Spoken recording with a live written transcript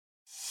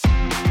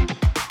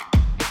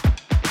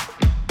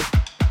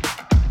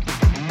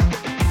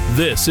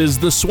This is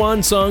the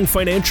Swan Song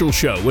Financial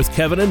Show with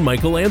Kevin and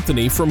Michael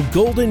Anthony from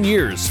Golden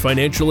Years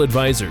Financial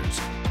Advisors.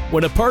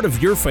 When a part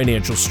of your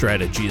financial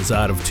strategy is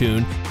out of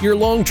tune, your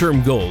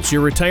long-term goals,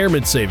 your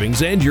retirement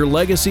savings, and your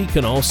legacy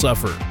can all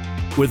suffer.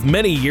 With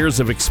many years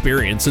of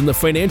experience in the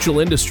financial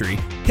industry,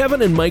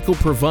 Kevin and Michael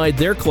provide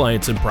their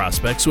clients and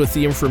prospects with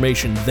the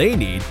information they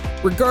need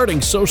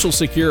regarding Social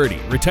Security,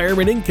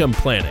 retirement income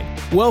planning,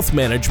 wealth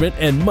management,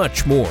 and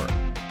much more.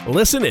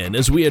 Listen in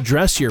as we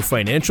address your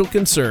financial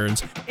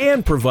concerns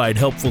and provide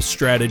helpful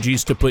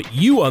strategies to put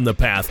you on the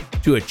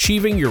path to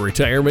achieving your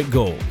retirement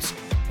goals.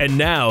 And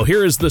now,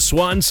 here is the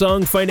Swan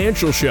Song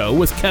Financial Show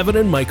with Kevin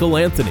and Michael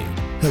Anthony.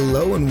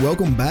 Hello and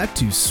welcome back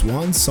to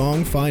Swan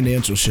Song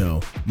Financial Show.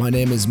 My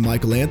name is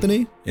Michael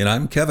Anthony. And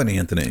I'm Kevin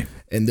Anthony.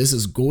 And this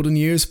is Golden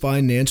Years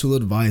Financial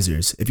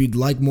Advisors. If you'd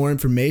like more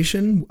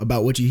information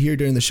about what you hear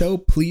during the show,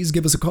 please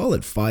give us a call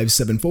at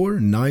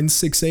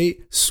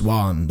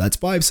 574-968-SWAN. That's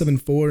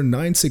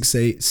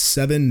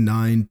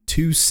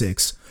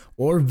 574-968-7926.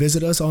 Or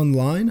visit us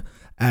online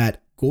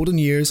at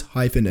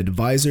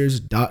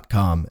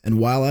goldenyears-advisors.com. And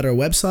while at our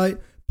website,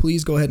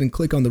 please go ahead and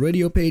click on the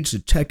radio page to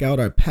check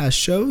out our past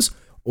shows,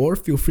 or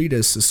feel free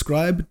to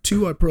subscribe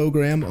to our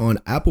program on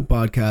Apple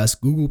Podcasts,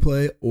 Google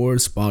Play, or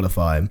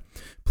Spotify.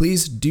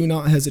 Please do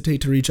not hesitate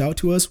to reach out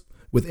to us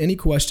with any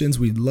questions.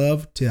 We'd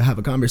love to have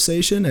a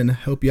conversation and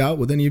help you out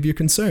with any of your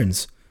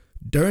concerns.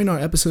 During our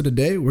episode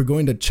today, we're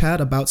going to chat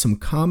about some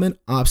common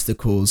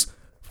obstacles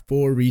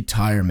for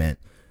retirement.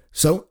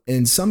 So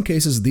in some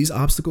cases, these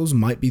obstacles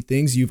might be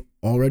things you've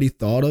already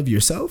thought of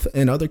yourself.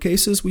 In other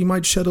cases, we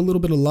might shed a little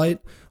bit of light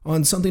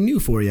on something new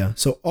for you.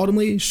 So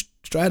ultimately,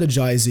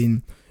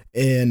 strategizing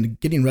and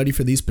getting ready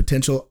for these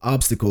potential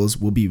obstacles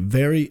will be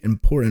very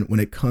important when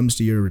it comes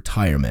to your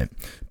retirement.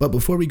 But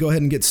before we go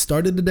ahead and get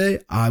started today,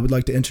 I would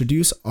like to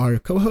introduce our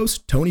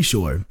co-host, Tony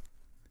Shore.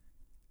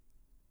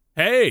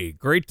 Hey,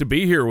 great to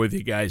be here with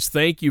you guys.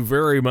 Thank you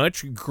very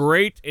much.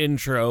 Great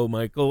intro,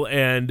 Michael.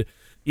 And,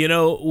 you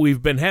know,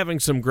 we've been having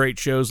some great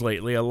shows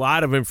lately, a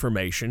lot of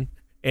information.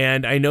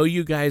 And I know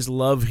you guys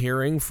love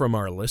hearing from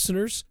our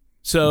listeners.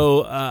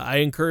 So I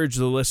encourage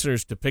the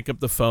listeners to pick up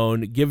the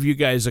phone, give you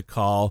guys a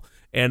call.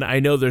 And I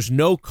know there's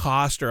no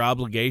cost or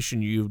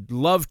obligation. You'd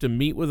love to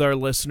meet with our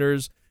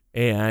listeners.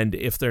 And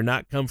if they're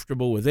not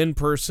comfortable with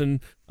in-person,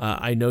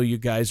 I know you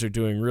guys are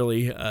doing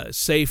really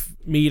safe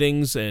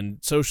meetings and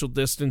social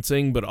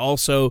distancing, but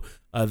also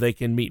they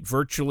can meet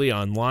virtually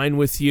online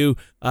with you.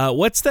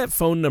 What's that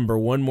phone number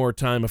one more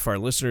time if our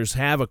listeners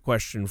have a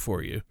question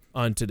for you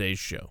on today's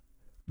show?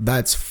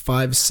 That's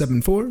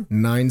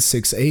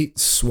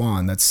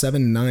 574-968-SWAN. That's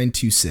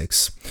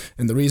 7926.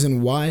 And the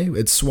reason why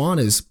it's SWAN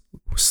is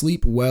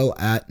sleep well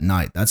at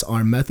night. That's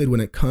our method when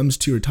it comes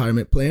to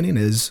retirement planning,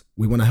 is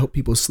we want to help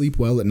people sleep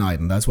well at night.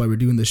 And that's why we're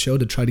doing the show,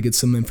 to try to get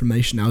some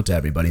information out to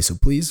everybody. So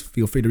please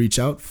feel free to reach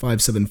out,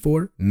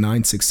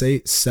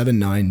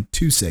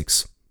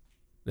 574-968-7926.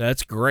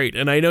 That's great.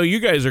 And I know you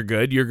guys are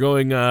good. You're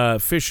going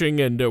fishing,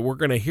 and we're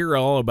going to hear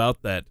all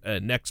about that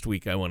next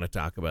week. I want to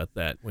talk about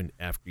that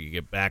after you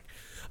get back.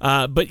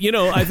 But, you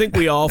know, I think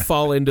we all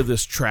fall into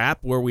this trap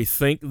where we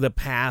think the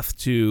path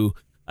to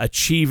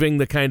achieving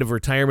the kind of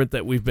retirement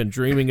that we've been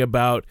dreaming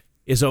about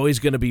is always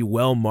going to be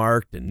well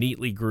marked and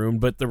neatly groomed.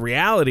 But the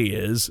reality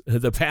is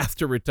the path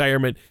to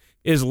retirement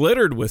is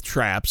littered with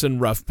traps and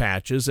rough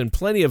patches and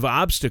plenty of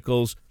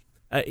obstacles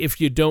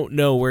if you don't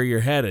know where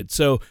you're headed.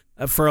 So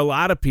for a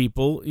lot of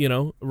people, you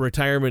know,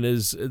 retirement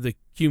is the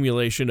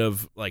accumulation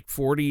of like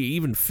 40,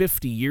 even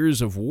 50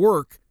 years of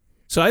work.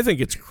 So I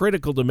think it's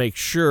critical to make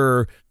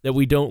sure that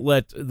we don't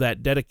let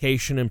that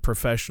dedication and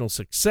professional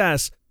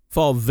success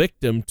fall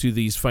victim to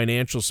these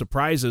financial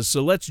surprises.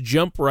 So let's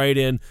jump right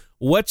in.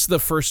 What's the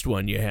first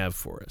one you have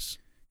for us?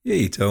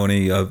 Hey,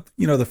 Tony. You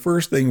know, the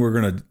first thing we're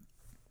going to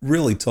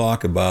really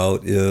talk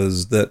about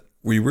is that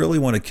we really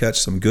want to catch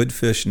some good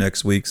fish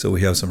next week, so we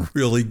have some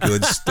really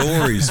good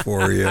stories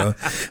for you.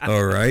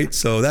 All right.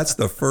 So that's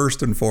the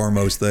first and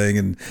foremost thing,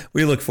 and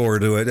we look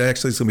forward to it.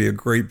 Actually, it's going to be a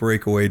great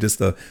breakaway, just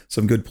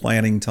some good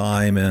planning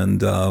time,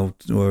 and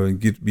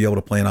be able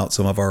to plan out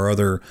some of our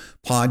other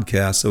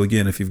podcasts. So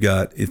again, if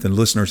the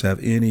listeners have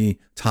any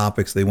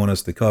topics they want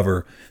us to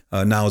cover,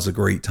 now is a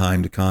great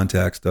time to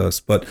contact us.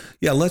 But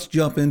yeah, let's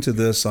jump into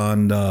this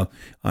on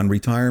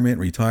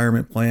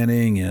retirement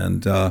planning.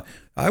 And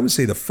I would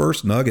say the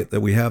first nugget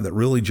that we have that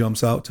really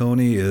jumps out,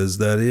 Tony, is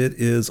that it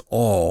is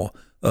all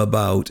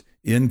about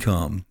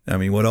income. I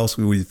mean, what else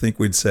would we think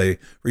we'd say?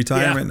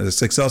 Retirement, a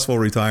successful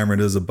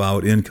retirement is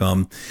about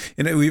income.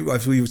 And we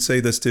would say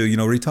this too, you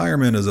know,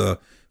 retirement is a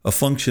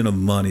function of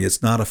money.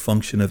 It's not a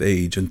function of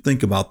age. And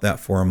think about that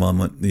for a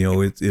moment. You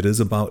know, it is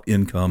about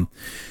income.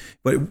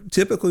 But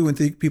typically when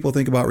people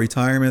think about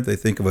retirement, they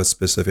think of a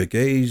specific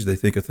age. They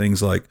think of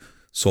things like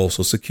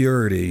Social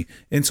Security.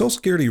 And Social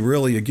Security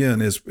really,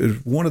 again, is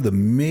one of the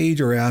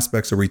major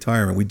aspects of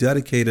retirement. We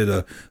dedicated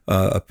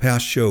a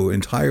past show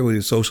entirely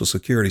to Social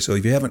Security. So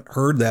if you haven't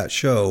heard that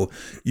show,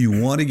 you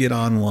want to get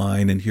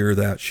online and hear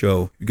that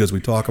show, because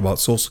we talk about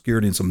Social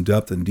Security in some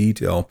depth and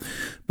detail.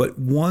 But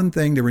one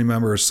thing to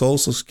remember is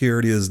Social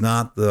Security is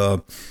not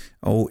the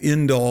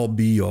end-all,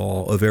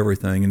 be-all of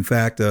everything. In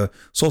fact,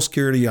 Social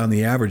Security on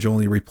the average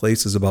only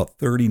replaces about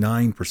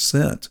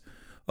 39%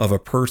 of a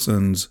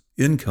person's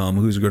income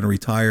who's going to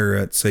retire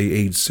at, say,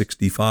 age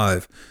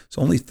 65.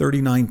 So only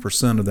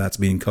 39% of that's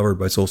being covered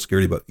by Social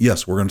Security. But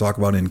yes, we're going to talk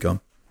about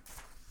income.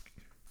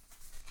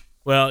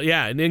 Well,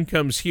 yeah, and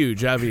income's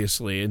huge,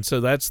 obviously, and so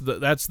that's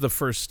the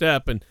first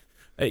step. And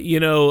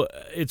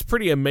it's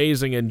pretty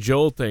amazing and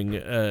jolting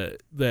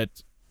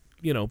that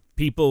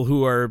people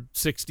who are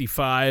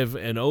 65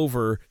 and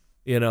over,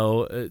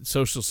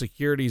 Social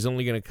Security is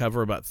only going to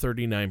cover about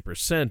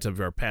 39% of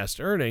our past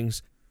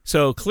earnings.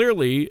 So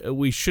clearly,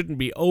 we shouldn't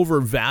be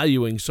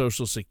overvaluing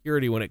Social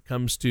Security when it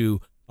comes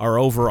to our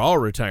overall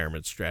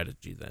retirement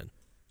strategy then.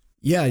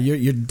 Yeah,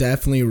 you're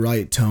definitely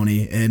right,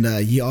 Tony. And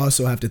you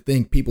also have to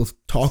think, people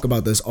talk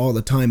about this all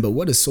the time, but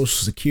what is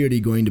Social Security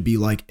going to be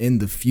like in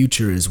the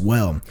future as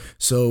well?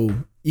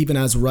 So even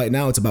as right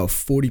now, it's about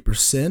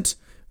 40%.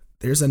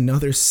 There's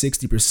another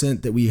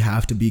 60% that we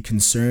have to be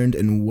concerned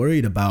and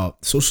worried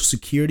about. Social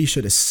Security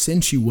should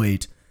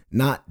accentuate,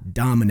 not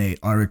dominate,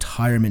 our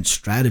retirement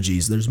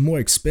strategies. There's more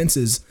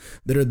expenses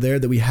that are there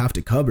that we have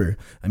to cover.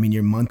 I mean,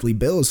 your monthly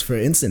bills, for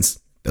instance,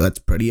 that's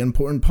a pretty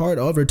important part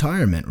of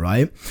retirement,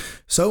 right?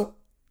 So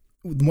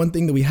one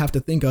thing that we have to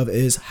think of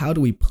is, how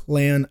do we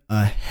plan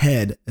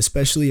ahead,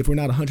 especially if we're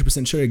not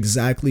 100% sure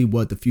exactly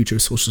what the future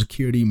of Social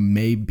Security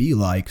may be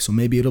like. So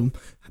maybe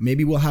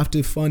we'll have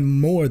to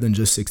fund more than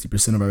just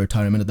 60% of our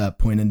retirement at that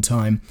point in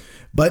time.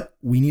 But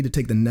we need to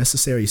take the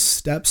necessary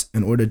steps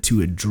in order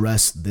to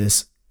address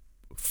this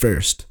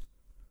first.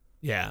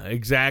 Yeah,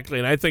 exactly.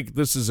 And I think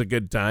this is a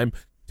good time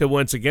to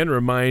once again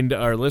remind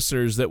our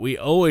listeners that we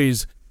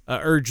always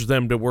urge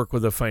them to work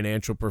with a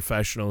financial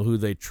professional who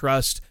they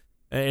trust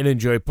and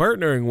enjoy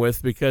partnering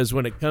with, because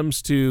when it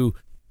comes to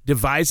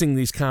devising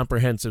these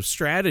comprehensive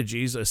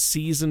strategies, a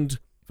seasoned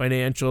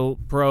financial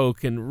pro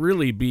can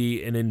really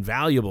be an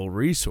invaluable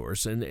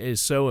resource and is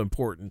so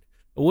important.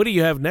 What do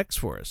you have next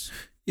for us?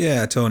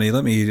 Yeah, Tony,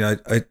 I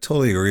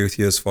totally agree with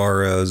you as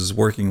far as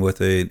working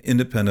with an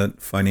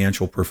independent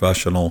financial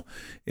professional.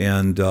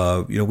 And,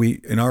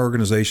 we, in our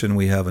organization,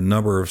 we have a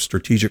number of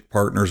strategic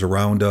partners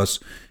around us,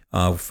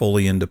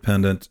 fully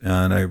independent.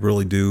 And I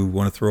really do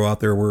want to throw out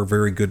there, we're a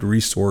very good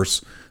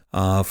resource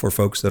for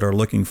folks that are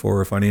looking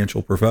for a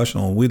financial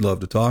professional. We'd love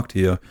to talk to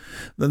you.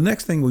 The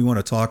next thing we want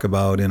to talk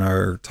about in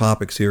our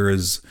topics here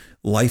is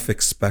life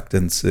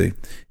expectancy.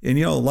 And,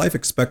 life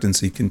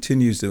expectancy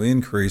continues to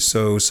increase.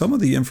 So some of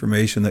the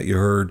information that you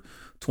heard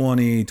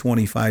 20,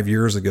 25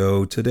 years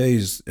ago,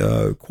 today's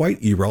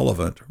quite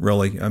irrelevant,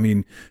 really. I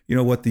mean,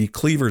 what the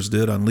Cleavers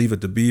did on Leave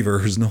It to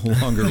Beaver is no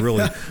longer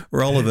really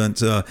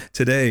relevant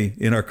today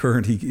in our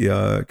current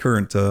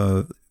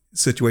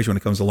situation when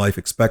it comes to life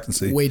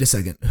expectancy. Wait a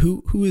second.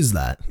 Who is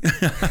that?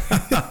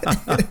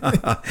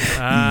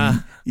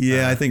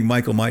 Yeah, I think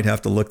Michael might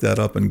have to look that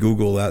up and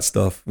Google that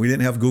stuff. We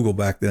didn't have Google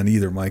back then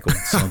either, Michael.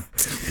 So.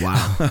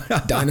 Wow.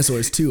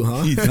 Dinosaurs too,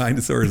 huh?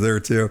 Dinosaurs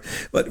there too.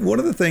 But one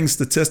of the things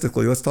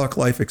statistically, let's talk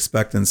life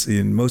expectancy,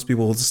 and most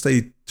people will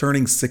say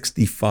turning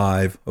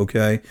 65,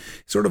 okay?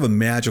 Sort of a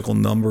magical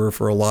number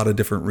for a lot of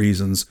different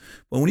reasons.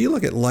 But when you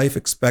look at life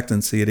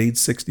expectancy at age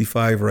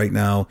 65 right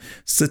now,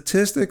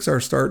 statistics are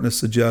starting to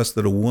suggest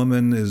that a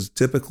woman is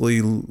typically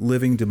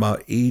living to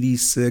about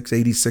 86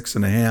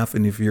 and a half.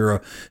 And if you're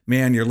a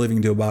man, you're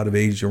living to about an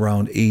age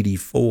around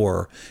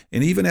 84.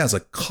 And even as a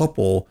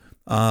couple,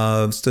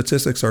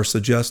 statistics are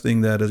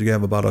suggesting that you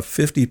have about a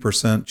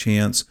 50%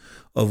 chance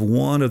of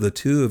one of the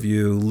two of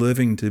you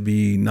living to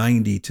be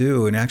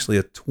 92, and actually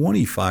a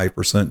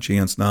 25%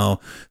 chance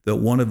now that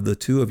one of the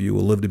two of you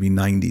will live to be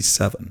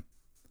 97.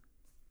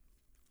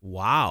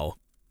 Wow,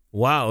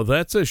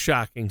 that's a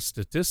shocking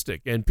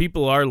statistic. And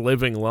people are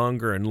living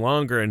longer and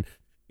longer. And,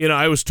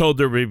 I was told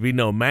there would be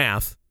no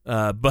math.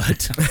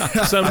 But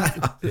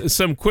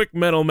some quick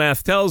mental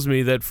math tells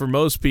me that for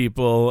most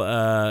people,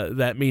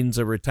 that means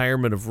a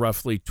retirement of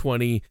roughly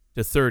 20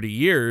 to 30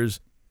 years,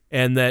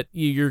 and that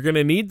you're going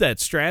to need that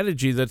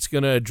strategy that's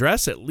going to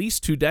address at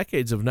least 2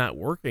 decades of not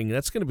working.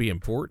 That's going to be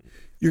important.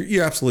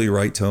 You're absolutely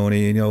right,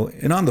 Tony.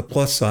 And on the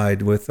plus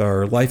side, with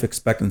our life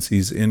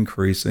expectancies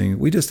increasing,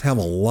 we just have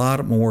a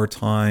lot more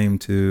time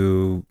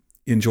to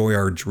enjoy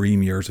our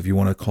dream years, if you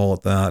want to call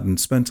it that, and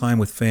spend time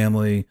with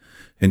family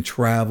and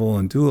travel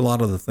and do a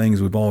lot of the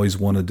things we've always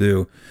wanted to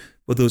do.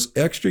 But those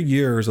extra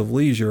years of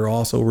leisure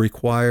also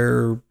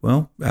require,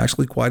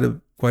 actually quite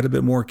a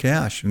bit more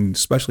cash, and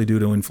especially due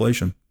to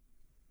inflation.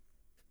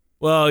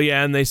 Well,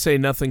 yeah, and they say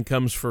nothing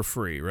comes for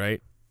free,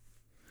 right?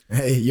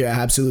 Hey, you're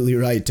absolutely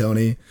right,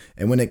 Tony.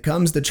 And when it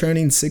comes to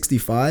turning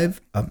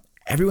 65,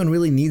 everyone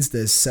really needs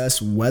to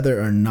assess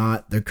whether or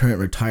not their current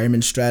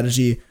retirement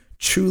strategy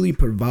truly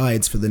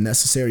provides for the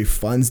necessary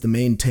funds to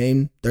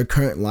maintain their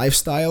current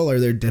lifestyle or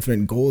their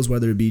different goals,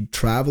 whether it be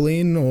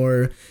traveling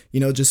or,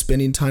 just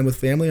spending time with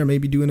family or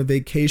maybe doing a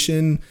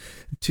vacation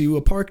to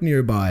a park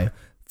nearby.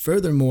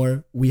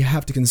 Furthermore, we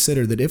have to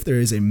consider that if there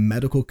is a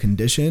medical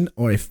condition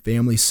or a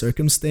family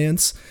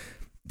circumstance,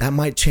 that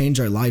might change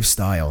our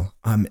lifestyle.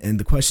 And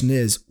the question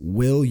is,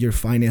 will your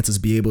finances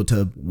be able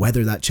to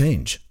weather that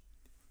change?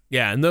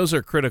 Yeah, and those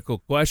are critical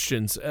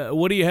questions.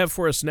 What do you have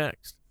for us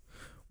next?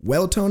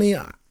 Well, Tony,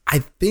 I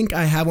think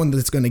I have one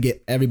that's going to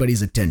get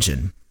everybody's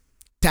attention.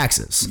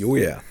 Taxes. Oh,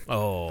 yeah.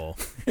 Oh.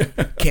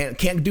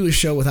 Can't do a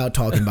show without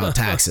talking about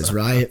taxes,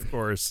 right? Of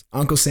course.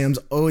 Uncle Sam's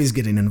always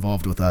getting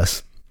involved with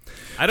us.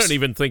 I don't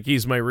even think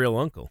he's my real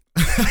uncle.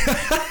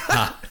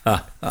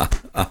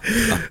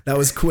 That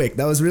was quick.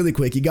 That was really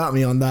quick. You got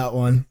me on that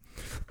one.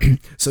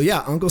 So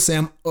yeah, Uncle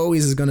Sam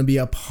always is going to be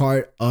a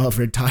part of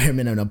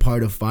retirement and a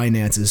part of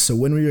finances. So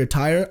when we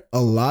retire,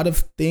 a lot of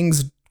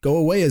things go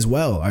away as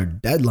well. Our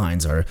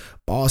deadlines, our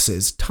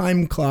bosses,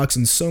 time clocks,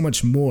 and so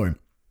much more.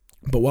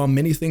 But while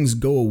many things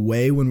go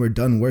away when we're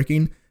done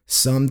working,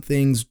 some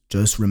things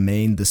just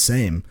remain the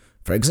same.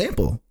 For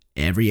example,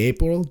 every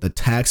April, the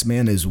tax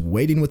man is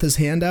waiting with his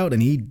hand out,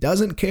 and he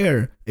doesn't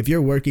care if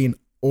you're working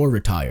or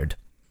retired.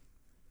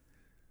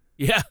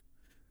 Yeah,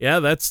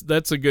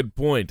 that's a good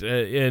point.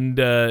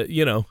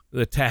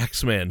 The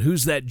tax man.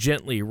 Who's that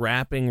gently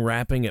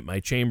rapping at my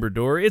chamber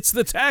door? It's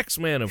the tax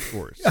man, of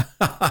course.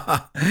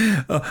 A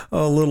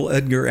little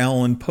Edgar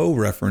Allan Poe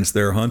reference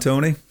there, huh,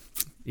 Tony?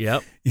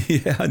 Yep.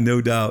 Yeah,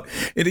 no doubt.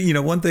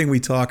 And, one thing we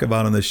talk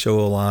about on the show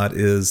a lot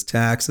is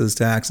taxes.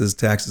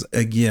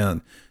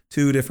 Again,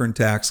 two different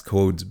tax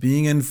codes,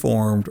 being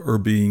informed or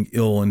being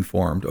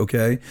ill-informed,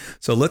 okay?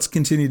 So let's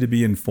continue to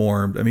be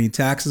informed. I mean,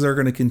 taxes are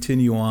going to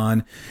continue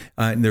on,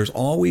 and there's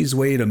always a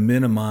way to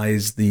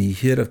minimize the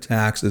hit of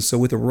taxes. So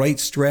with the right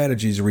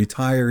strategies,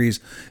 retirees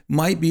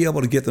might be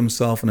able to get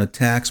themselves in a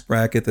tax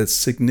bracket that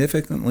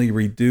significantly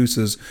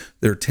reduces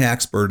their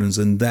tax burdens,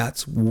 and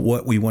that's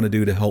what we want to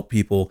do to help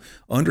people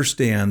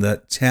understand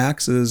that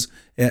taxes,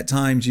 at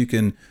times you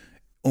can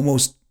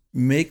almost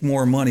make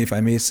more money, if I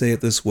may say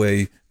it this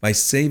way, by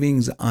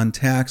savings on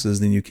taxes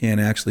than you can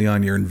actually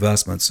on your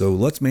investments. So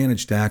let's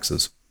manage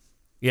taxes.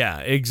 Yeah,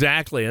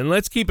 exactly. And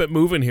let's keep it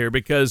moving here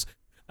because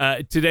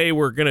today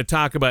we're going to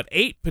talk about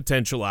 8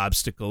 potential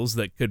obstacles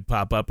that could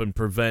pop up and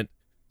prevent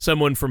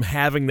someone from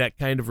having that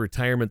kind of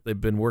retirement they've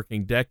been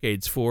working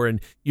decades for.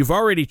 And you've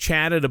already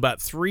chatted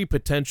about 3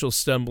 potential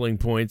stumbling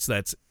points.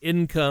 That's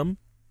income,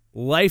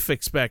 life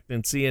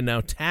expectancy, and now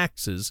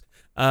taxes.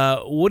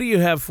 What do you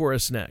have for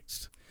us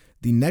next?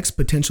 The next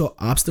potential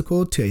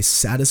obstacle to a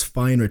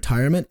satisfying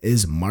retirement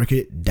is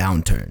market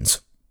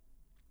downturns.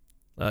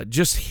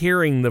 Just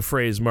hearing the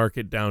phrase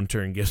market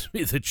downturn gives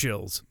me the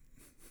chills.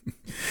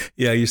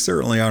 Yeah, you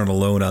certainly aren't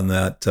alone on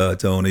that,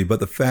 Tony, but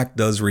the fact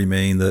does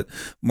remain that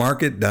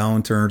market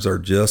downturns are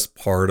just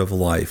part of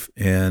life,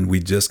 and we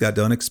just got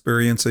done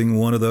experiencing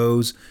one of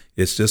those.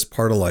 It's just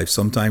part of life.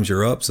 Sometimes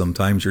you're up,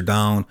 sometimes you're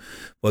down,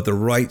 but the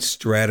right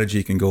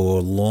strategy can go a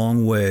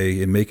long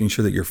way in making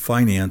sure that your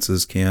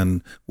finances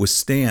can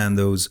withstand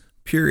those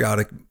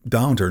periodic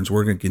downturns.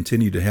 We're going to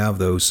continue to have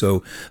those.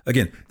 So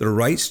again, the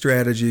right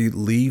strategy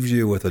leaves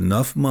you with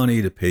enough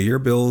money to pay your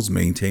bills,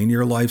 maintain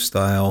your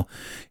lifestyle.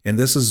 And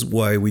this is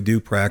why we do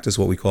practice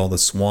what we call the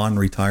SWAN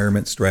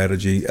retirement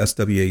strategy,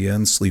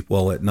 SWAN, sleep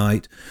well at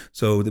night.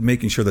 So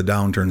making sure the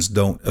downturns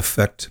don't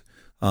affect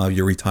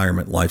your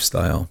retirement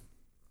lifestyle.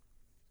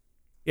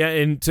 Yeah,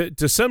 and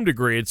to some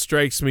degree, it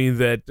strikes me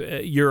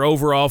that your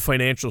overall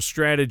financial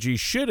strategy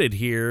should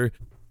adhere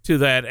to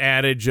that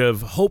adage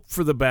of hope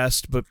for the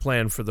best, but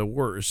plan for the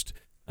worst.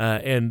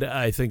 And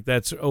I think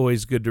that's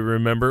always good to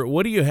remember.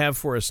 What do you have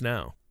for us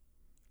now?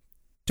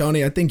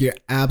 Tony, I think you're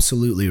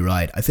absolutely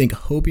right. I think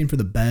hoping for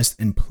the best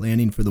and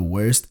planning for the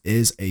worst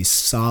is a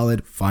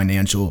solid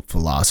financial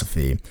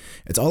philosophy.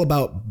 It's all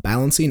about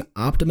balancing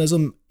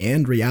optimism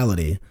and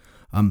reality.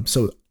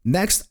 So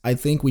next, I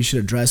think we should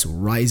address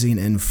rising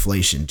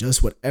inflation.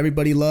 Just what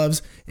everybody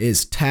loves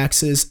is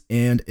taxes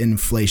and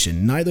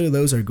inflation. Neither of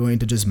those are going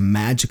to just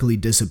magically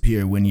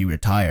disappear when you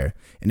retire.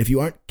 And if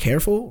you aren't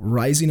careful,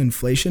 rising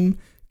inflation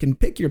can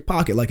pick your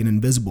pocket like an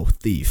invisible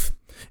thief.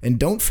 And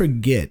don't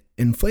forget,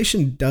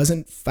 inflation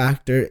doesn't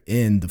factor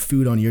in the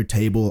food on your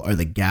table or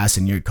the gas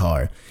in your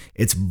car.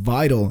 It's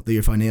vital that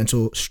your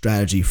financial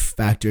strategy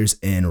factors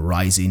in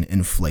rising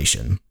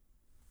inflation.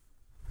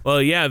 Well,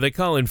 yeah, they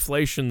call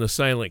inflation the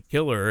silent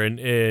killer,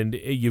 and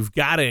you've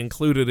got to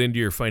include it into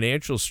your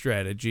financial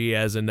strategy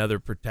as another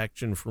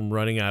protection from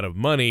running out of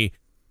money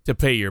to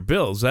pay your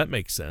bills. That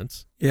makes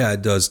sense. Yeah,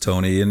 it does,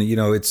 Tony. And,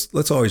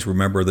 let's always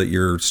remember that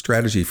your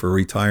strategy for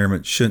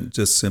retirement shouldn't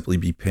just simply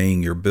be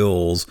paying your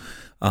bills,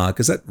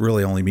 because that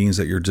really only means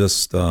that you're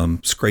just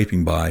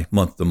scraping by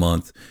month to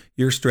month.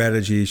 Your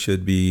strategy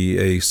should be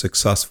a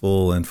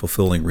successful and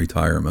fulfilling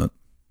retirement.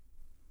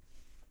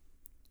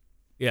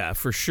 Yeah,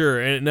 for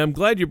sure. And I'm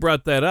glad you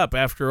brought that up.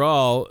 After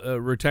all,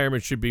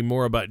 retirement should be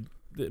more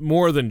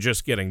than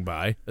just getting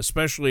by,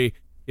 especially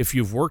if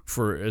you've worked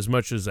for as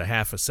much as a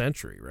half a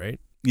century, right?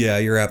 Yeah,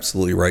 you're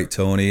absolutely right,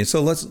 Tony. So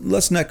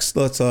let's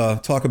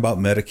talk about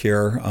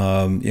Medicare.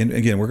 And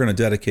again, we're going to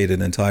dedicate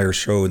an entire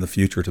show in the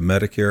future to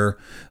Medicare.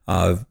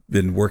 I've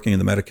been working in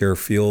the Medicare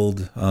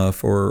field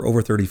for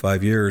over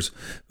 35 years,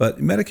 but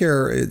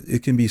Medicare,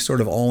 it can be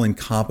sort of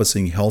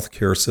all-encompassing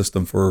healthcare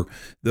system for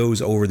those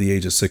over the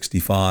age of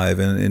 65,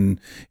 and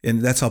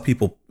that's how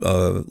people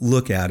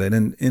look at it.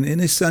 And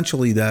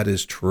essentially, that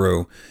is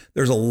true.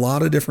 There's a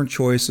lot of different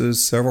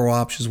choices, several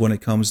options when it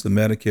comes to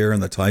Medicare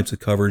and the types of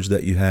coverage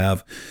that you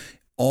have.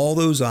 All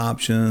those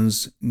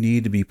options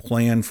need to be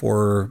planned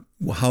for.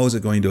 How is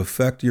it going to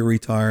affect your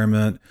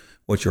retirement?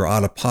 What your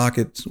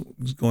out-of-pocket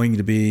is going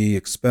to be,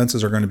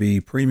 expenses are going to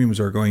be, premiums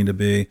are going to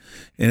be.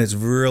 And it's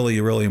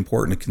really, really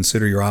important to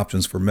consider your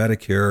options for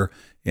Medicare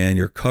and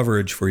your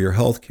coverage for your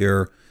health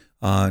care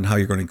and how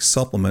you're going to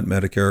supplement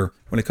Medicare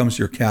when it comes to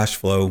your cash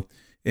flow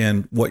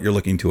and what you're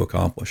looking to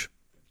accomplish.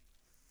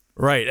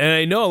 Right. And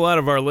I know a lot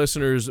of our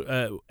listeners,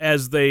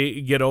 as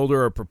they get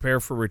older or prepare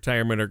for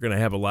retirement, are going to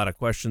have a lot of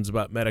questions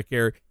about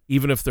Medicare.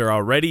 Even if they're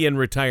already in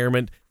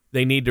retirement,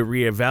 they need to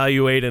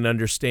reevaluate and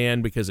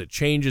understand because it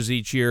changes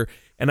each year.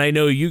 And I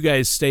know you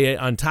guys stay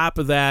on top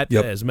of that.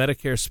 Yep. As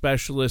Medicare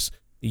specialists.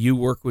 You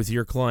work with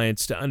your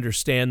clients to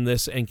understand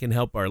this and can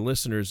help our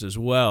listeners as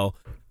well.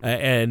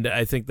 And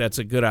I think that's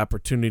a good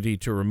opportunity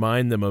to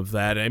remind them of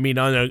that. I mean,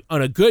 on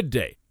a good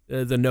day,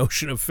 the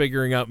notion of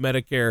figuring out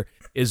Medicare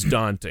is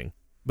daunting.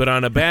 But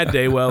on a bad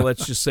day, well,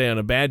 let's just say on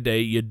a bad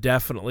day, you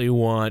definitely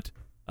want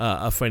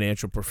a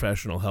financial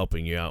professional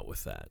helping you out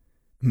with that.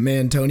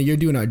 Man, Tony, you're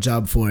doing our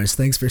job for us.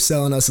 Thanks for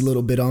selling us a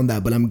little bit on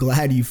that, but I'm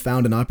glad you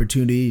found an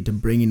opportunity to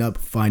bringing up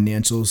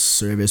financial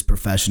service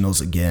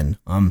professionals again.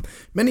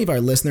 Many of our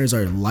listeners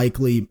are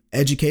likely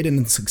educated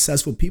and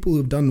successful people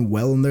who've done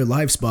well in their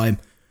lives by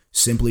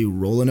simply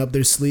rolling up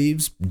their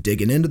sleeves,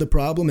 digging into the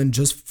problem, and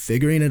just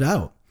figuring it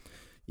out.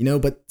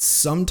 But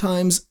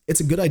sometimes it's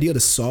a good idea to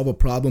solve a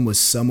problem with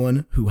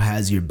someone who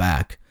has your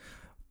back.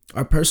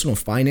 Our personal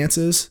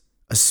finances,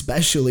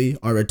 especially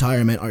our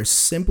retirement, are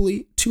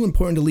simply too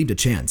important to leave to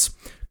chance.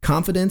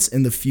 Confidence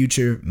in the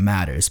future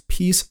matters.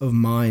 Peace of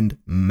mind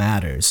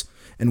matters.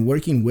 And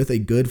working with a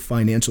good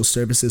financial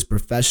services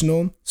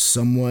professional,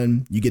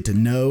 someone you get to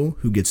know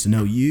who gets to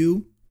know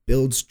you,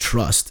 builds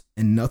trust.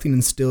 And nothing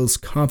instills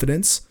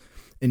confidence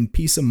and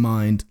peace of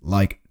mind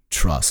like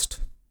trust.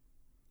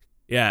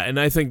 Yeah, and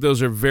I think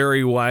those are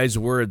very wise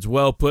words.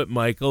 Well put,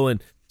 Michael. And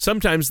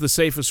sometimes the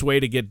safest way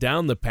to get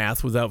down the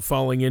path without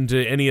falling into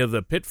any of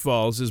the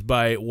pitfalls is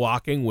by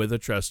walking with a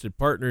trusted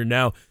partner.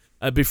 Now,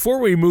 before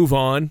we move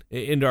on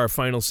into our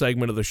final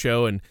segment of the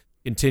show and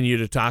continue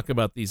to talk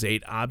about these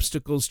 8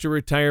 obstacles to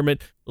retirement,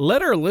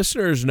 let our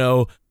listeners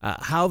know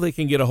how they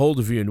can get a hold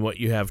of you and what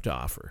you have to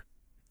offer.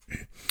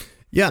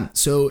 Yeah,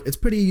 so it's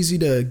pretty easy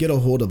to get a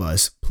hold of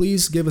us.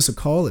 Please give us a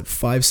call at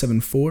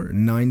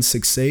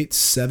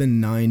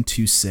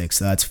 574-968-7926.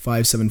 That's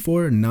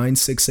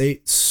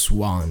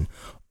 574-968-SWAN.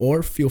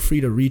 Or feel free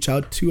to reach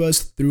out to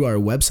us through our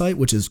website,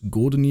 which is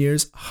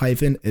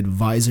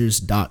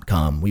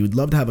goldenyears-advisors.com. We would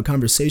love to have a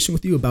conversation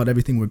with you about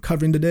everything we're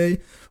covering today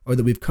or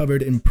that we've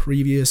covered in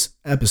previous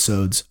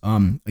episodes.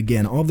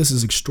 Again, all of this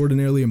is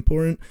extraordinarily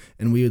important,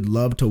 and we would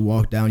love to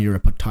walk down your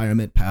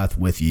retirement path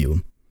with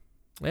you.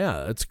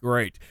 Yeah, that's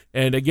great.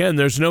 And again,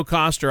 there's no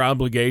cost or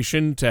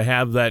obligation to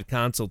have that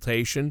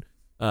consultation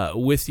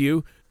with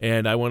you.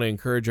 And I want to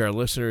encourage our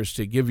listeners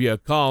to give you a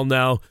call.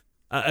 Now,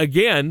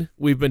 again,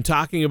 we've been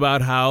talking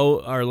about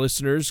how our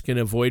listeners can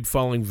avoid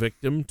falling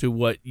victim to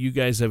what you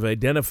guys have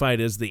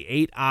identified as the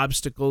 8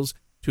 obstacles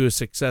to a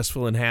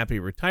successful and happy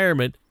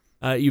retirement.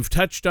 You've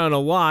touched on a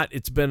lot.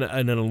 It's been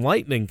an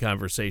enlightening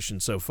conversation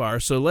so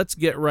far. So let's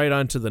get right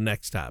on to the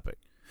next topic.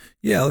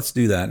 Yeah, let's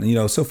do that.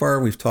 And, so far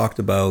we've talked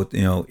about,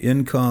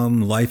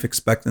 income, life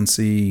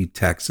expectancy,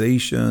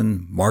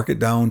 taxation, market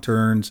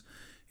downturns,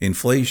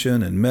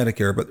 inflation, and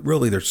Medicare, but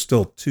really there's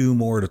still 2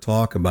 more to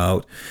talk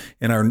about.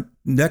 And our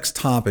next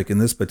topic in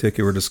this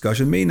particular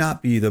discussion may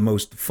not be the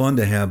most fun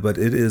to have, but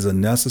it is a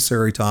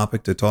necessary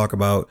topic to talk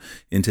about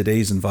in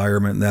today's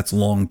environment, and that's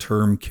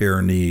long-term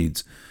care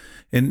needs.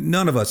 And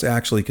none of us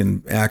actually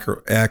can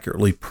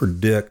accurately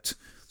predict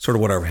sort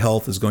of what our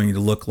health is going to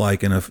look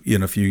like in a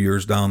few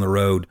years down the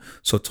road.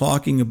 So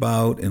talking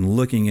about and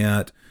looking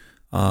at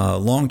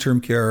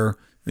long-term care,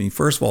 I mean,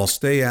 first of all,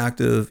 stay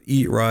active,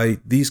 eat right.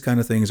 These kind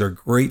of things are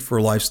great for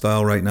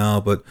lifestyle right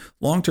now, but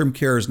long-term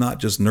care is not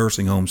just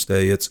nursing home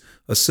stay. It's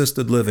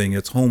assisted living.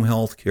 It's home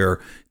health care.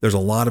 There's a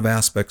lot of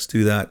aspects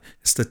to that.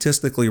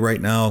 Statistically,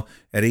 right now,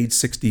 at age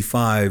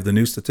 65, the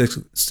new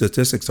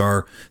statistics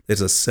are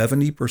there's a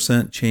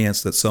 70%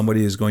 chance that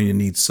somebody is going to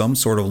need some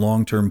sort of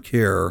long-term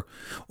care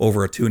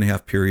over a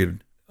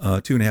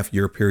 2.5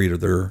 year period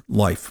of their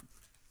life.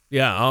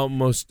 Yeah,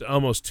 almost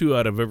 2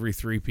 out of every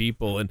 3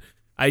 people. And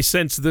I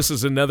sense this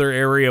is another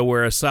area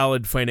where a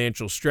solid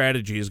financial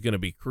strategy is going to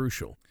be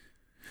crucial.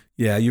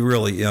 Yeah, you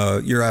really,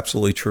 you're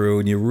absolutely true.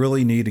 And you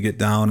really need to get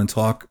down and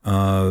talk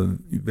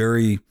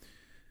very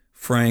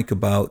frank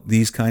about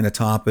these kind of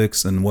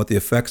topics and what the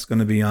effect's going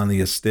to be on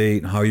the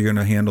estate, how you're going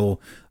to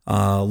handle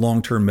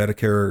long-term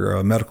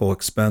Medicare medical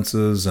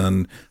expenses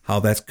and how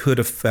that could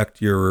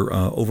affect your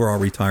overall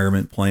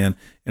retirement plan.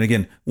 And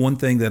again, one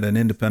thing that an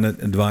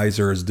independent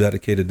advisor is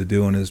dedicated to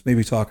doing is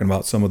maybe talking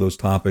about some of those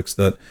topics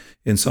that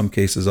in some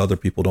cases other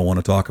people don't want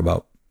to talk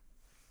about.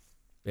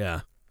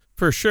 Yeah,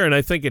 for sure. And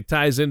I think it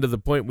ties into the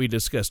point we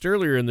discussed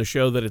earlier in the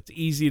show that it's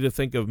easy to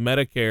think of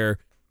Medicare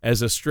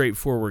as a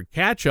straightforward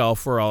catch-all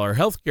for all our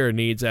healthcare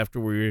needs after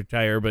we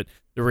retire. But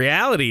the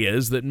reality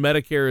is that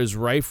Medicare is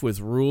rife with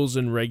rules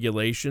and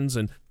regulations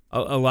and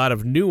a lot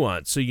of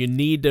nuance. So you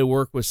need to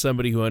work with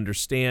somebody who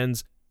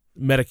understands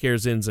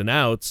Medicare's ins and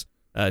outs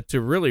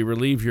to really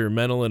relieve your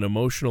mental and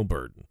emotional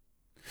burden.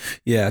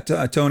 Yeah,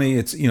 Tony,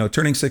 it's,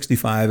 turning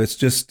 65, it's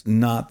just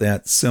not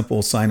that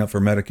simple. Sign up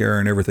for Medicare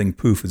and everything,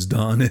 poof, is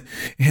done.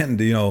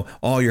 And,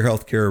 all your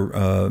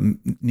healthcare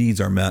needs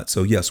are met.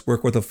 So yes,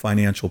 work with a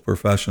financial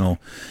professional.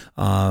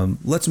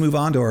 Let's move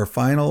on to our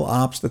final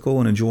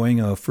obstacle in enjoying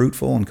a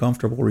fruitful and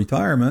comfortable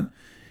retirement.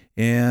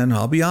 And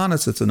I'll be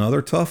honest, it's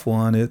another tough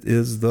one. It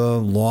is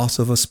the loss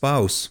of a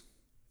spouse.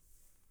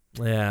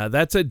 Yeah,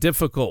 that's a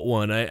difficult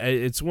one.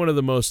 It's one of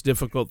the most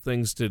difficult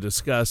things to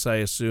discuss, I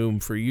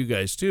assume, for you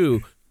guys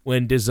too,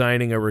 when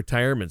designing a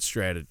retirement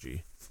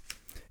strategy.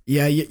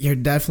 Yeah, you're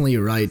definitely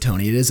right,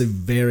 Tony. It is a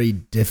very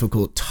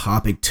difficult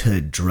topic to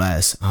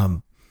address.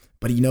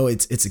 But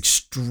it's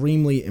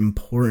extremely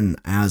important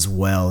as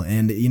well.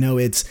 And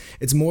it's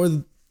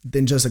more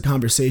than just a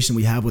conversation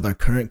we have with our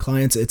current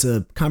clients. It's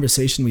a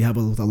conversation we have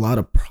with a lot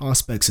of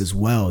prospects as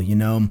well.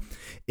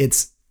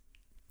 It's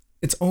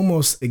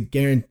almost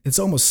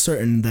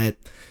certain that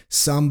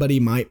somebody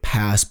might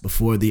pass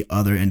before the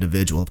other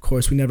individual. Of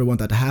course, we never want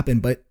that to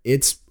happen, but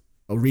it's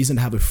a reason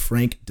to have a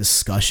frank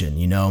discussion,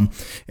 and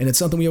it's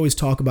something we always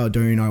talk about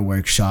during our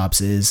workshops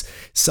is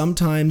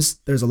sometimes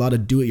there's a lot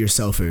of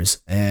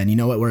do-it-yourselfers, and you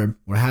know what, we're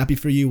happy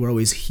for you. We're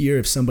always here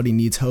if somebody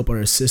needs help or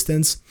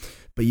assistance,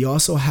 but you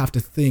also have to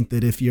think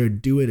that if you're a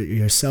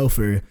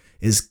do-it-yourselfer,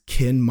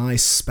 can my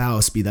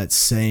spouse be that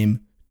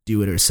same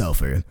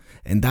do-it-yourselfer?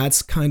 And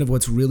that's kind of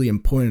what's really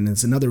important.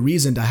 It's another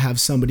reason to have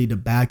somebody to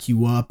back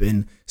you up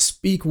and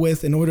speak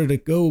with in order to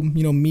go,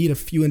 meet a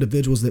few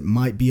individuals that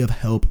might be of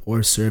help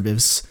or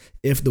service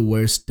if the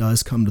worst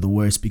does come to the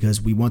worst,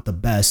 because we want the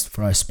best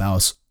for our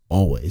spouse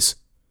always.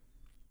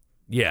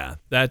 Yeah,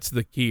 that's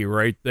the key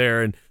right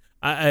there. And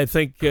I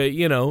think,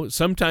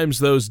 sometimes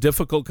those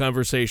difficult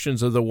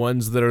conversations are the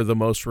ones that are the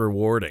most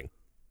rewarding.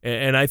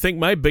 And I think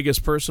my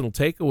biggest personal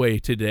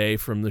takeaway today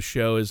from the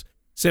show is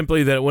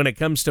simply that when it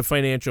comes to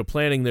financial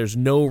planning, there's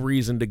no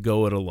reason to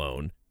go it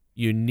alone.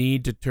 You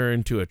need to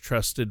turn to a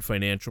trusted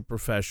financial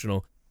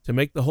professional to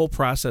make the whole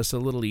process a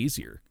little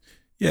easier.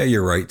 Yeah,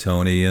 you're right,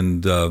 Tony.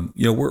 And,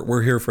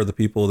 we're here for the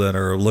people that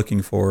are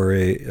looking for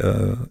a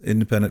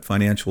independent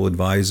financial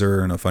advisor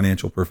and a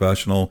financial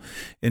professional.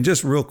 And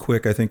just real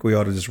quick, I think we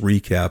ought to just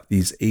recap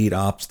these 8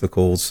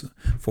 obstacles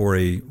for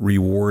a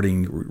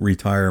rewarding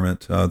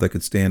retirement that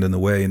could stand in the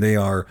way. And they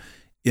are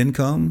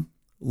income,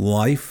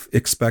 life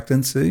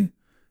expectancy,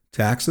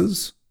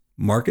 taxes,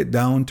 market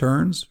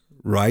downturns,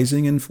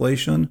 rising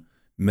inflation,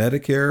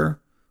 Medicare,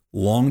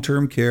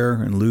 long-term care,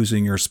 and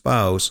losing your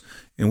spouse.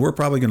 And we're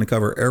probably going to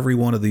cover every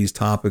one of these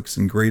topics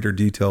in greater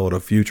detail at a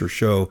future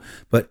show.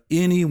 But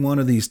any one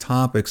of these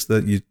topics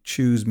that you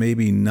choose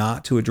maybe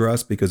not to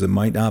address because it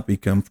might not be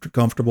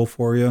comfortable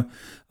for you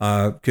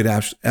could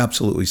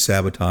absolutely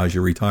sabotage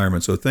your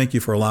retirement. So thank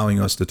you for allowing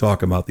us to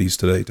talk about these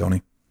today,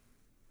 Tony.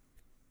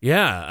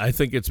 Yeah, I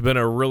think it's been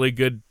a really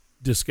good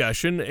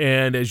discussion.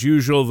 And as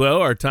usual,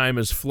 though, our time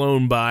has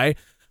flown by.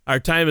 Our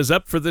time is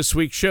up for this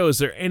week's show. Is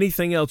there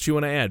anything else you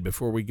want to add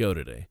before we go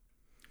today?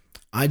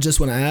 I just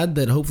want to add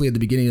that hopefully at the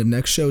beginning of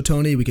next show,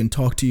 Tony, we can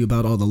talk to you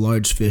about all the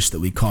large fish that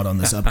we caught on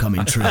this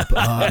upcoming trip.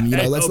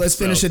 Let's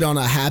finish it on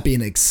a happy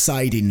and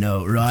exciting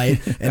note, right?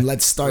 And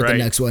let's start the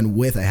next one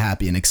with a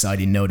happy and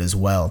exciting note as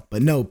well.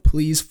 But no,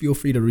 please feel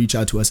free to reach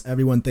out to us.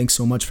 Everyone, thanks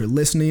so much for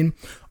listening.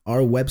 Our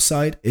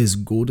website is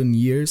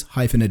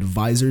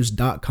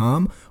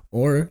goldenyears-advisors.com.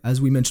 Or, as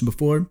we mentioned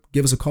before,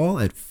 give us a call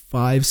at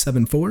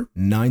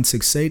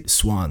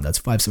 574-968-SWAN. That's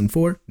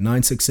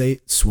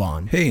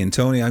 574-968-SWAN. Hey, and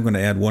Tony, I'm going to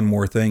add one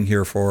more thing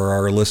here for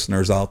our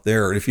listeners out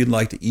there. If you'd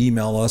like to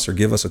email us or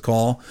give us a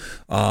call,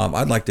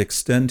 I'd like to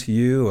extend to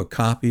you a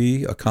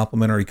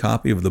complimentary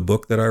copy of the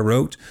book that I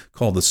wrote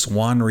called The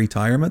Swan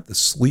Retirement, the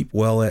Sleep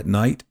Well at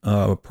Night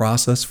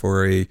process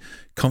for a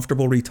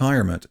comfortable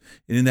retirement.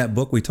 And in that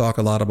book, we talk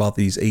a lot about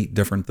these 8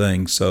 different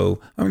things.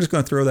 So I'm just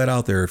going to throw that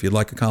out there. If you'd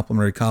like a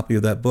complimentary copy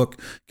of that book,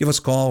 give us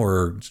a call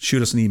or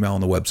shoot us an email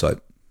on the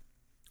website.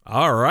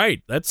 All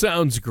right. That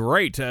sounds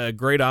great. A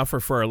great offer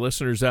for our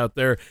listeners out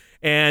there.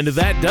 And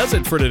that does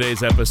it for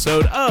today's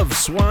episode of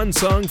Swan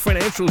Song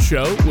Financial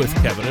Show with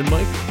Kevin and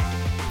Michael.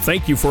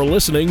 Thank you for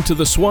listening to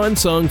the Swan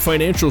Song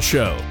Financial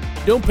Show.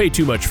 Don't pay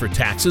too much for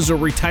taxes or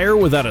retire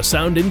without a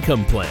sound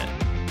income plan.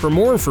 For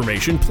more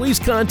information, please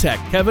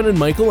contact Kevin and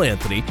Michael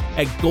Anthony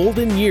at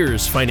Golden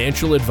Years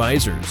Financial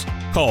Advisors.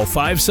 Call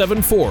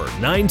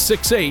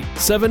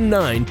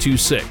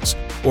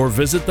 574-968-7926 or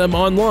visit them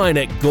online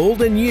at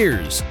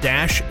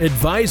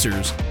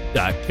goldenyears-advisors.com.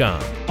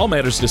 goldenyearsfinancial.com. All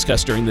matters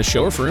discussed during this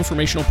show are for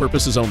informational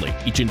purposes only.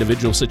 Each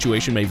individual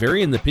situation may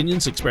vary, and the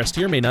opinions expressed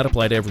here may not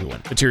apply to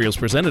everyone. Materials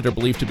presented are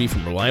believed to be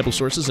from reliable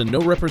sources, and no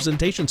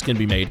representations can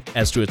be made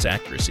as to its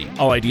accuracy.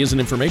 All ideas and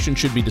information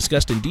should be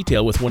discussed in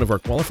detail with one of our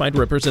qualified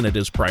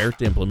representatives prior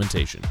to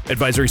implementation.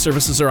 Advisory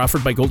services are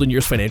offered by Golden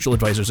Years Financial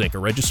Advisors, Inc., a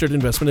registered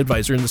investment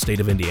advisor in the state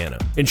of Indiana.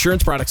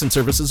 Insurance products and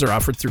services are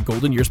offered through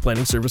Golden Years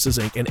Planning Services,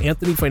 Inc. and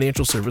Anthony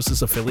Financial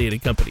Services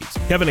affiliated companies.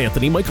 Kevin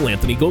Anthony, Michael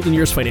Anthony, Golden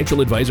Years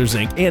Financial Advisors,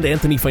 Inc., and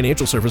Anthony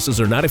Financial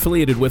Services are not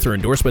affiliated with or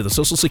endorsed by the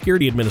Social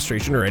Security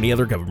Administration or any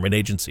other government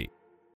agency.